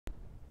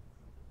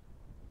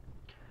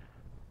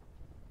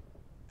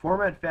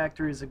Format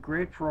Factory is a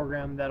great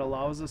program that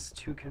allows us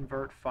to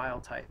convert file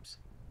types.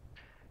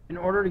 In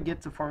order to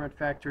get to Format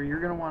Factory,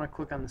 you're going to want to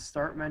click on the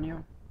Start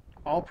menu,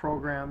 All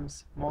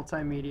Programs,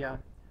 Multimedia,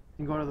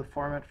 and go to the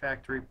Format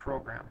Factory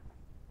program.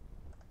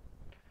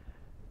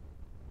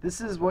 This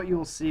is what you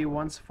will see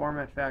once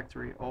Format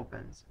Factory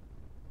opens.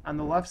 On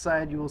the left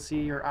side, you will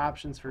see your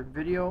options for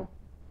video,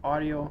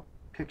 audio,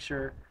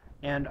 picture,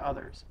 and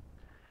others.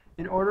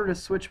 In order to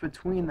switch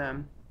between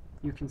them,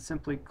 you can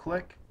simply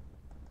click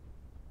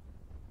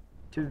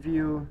to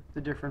view the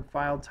different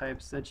file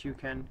types that you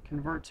can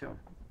convert to.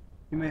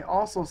 You may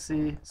also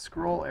see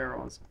scroll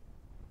arrows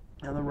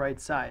on the right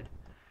side.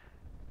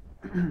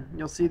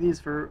 You'll see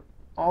these for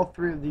all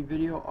three of the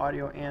video,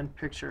 audio, and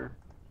picture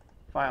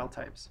file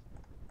types.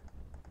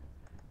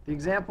 The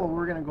example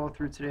we're going to go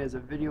through today is a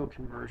video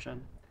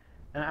conversion,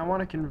 and I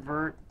want to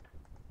convert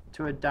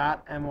to a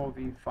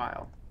 .mov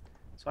file.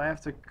 So I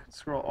have to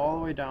scroll all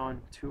the way down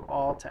to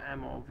all to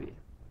MOV.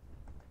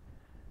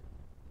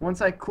 Once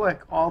I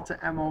click all to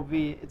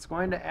MOV, it's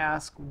going to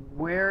ask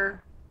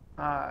where,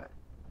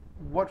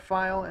 what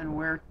file and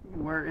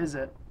where is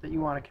it that you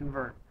want to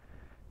convert.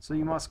 So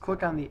you must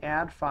click on the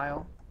Add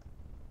File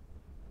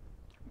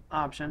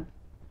option.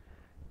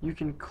 You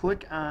can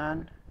click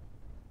on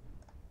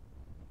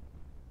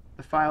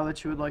the file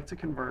that you would like to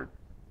convert,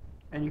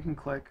 and you can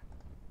click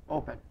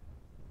Open.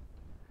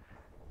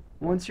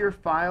 Once your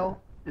file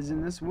is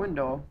in this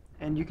window,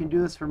 and you can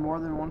do this for more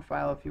than one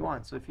file if you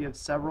want. So if you have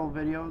several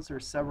videos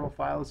or several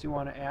files you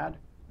want to add,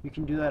 you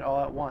can do that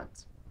all at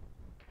once.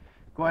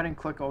 Go ahead and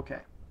click OK.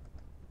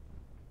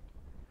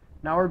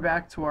 Now we're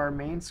back to our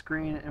main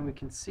screen, and we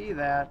can see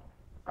that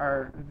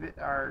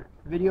our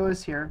video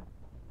is here.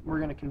 We're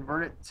going to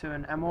convert it to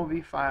an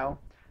MOV file,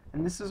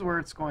 and this is where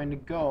it's going to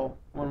go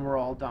when we're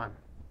all done.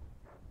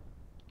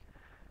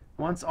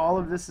 Once all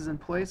of this is in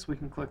place, we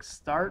can click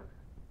Start,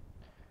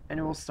 and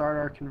it will start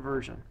our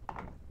conversion.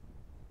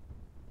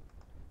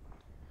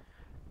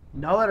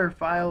 Now that our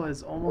file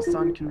is almost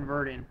done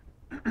converting,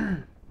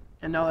 and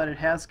now that it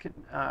has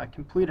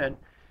completed,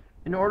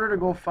 in order to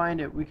go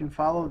find it, we can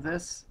follow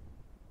this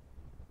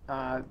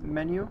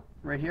menu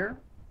right here,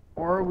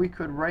 or we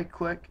could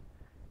right-click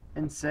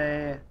and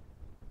say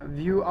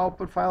View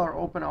Output File or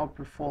Open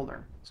Output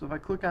Folder. So if I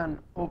click on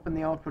Open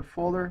the Output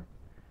Folder,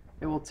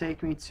 it will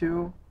take me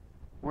to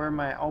where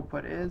my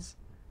output is,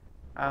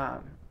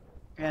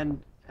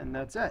 and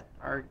that's it.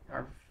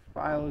 Our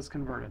file is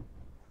converted.